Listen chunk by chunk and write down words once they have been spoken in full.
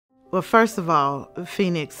Well, first of all,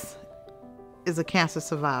 Phoenix is a cancer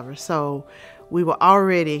survivor, so we were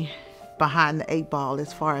already behind the 8 ball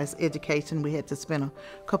as far as education. We had to spend a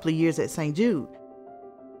couple of years at St. Jude.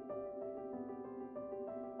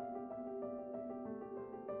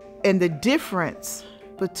 And the difference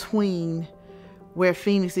between where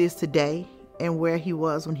Phoenix is today and where he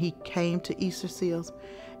was when he came to Easter Seals,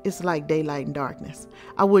 it's like daylight and darkness.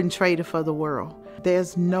 I wouldn't trade it for the world.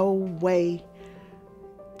 There's no way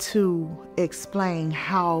to explain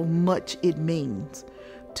how much it means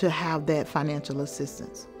to have that financial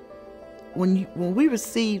assistance. When we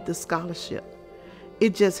receive the scholarship,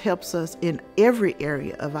 it just helps us in every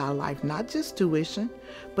area of our life, not just tuition,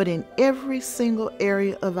 but in every single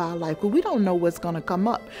area of our life. But we don't know what's going to come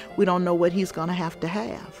up. We don't know what he's going to have.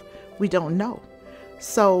 We don't know.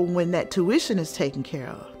 So when that tuition is taken care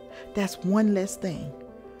of, that's one less thing.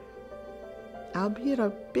 Albeit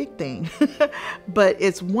a big thing, but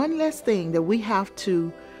it's one less thing that we have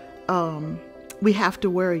to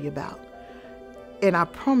worry about. And I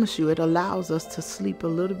promise you, it allows us to sleep a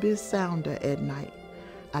little bit sounder at night.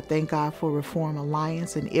 I thank God for Reform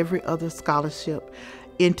Alliance and every other scholarship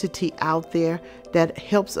entity out there that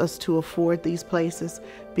helps us to afford these places,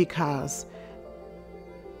 because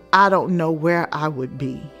I don't know where I would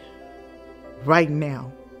be right now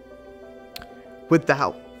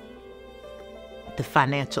without the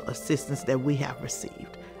financial assistance that we have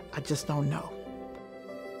received. I just don't know.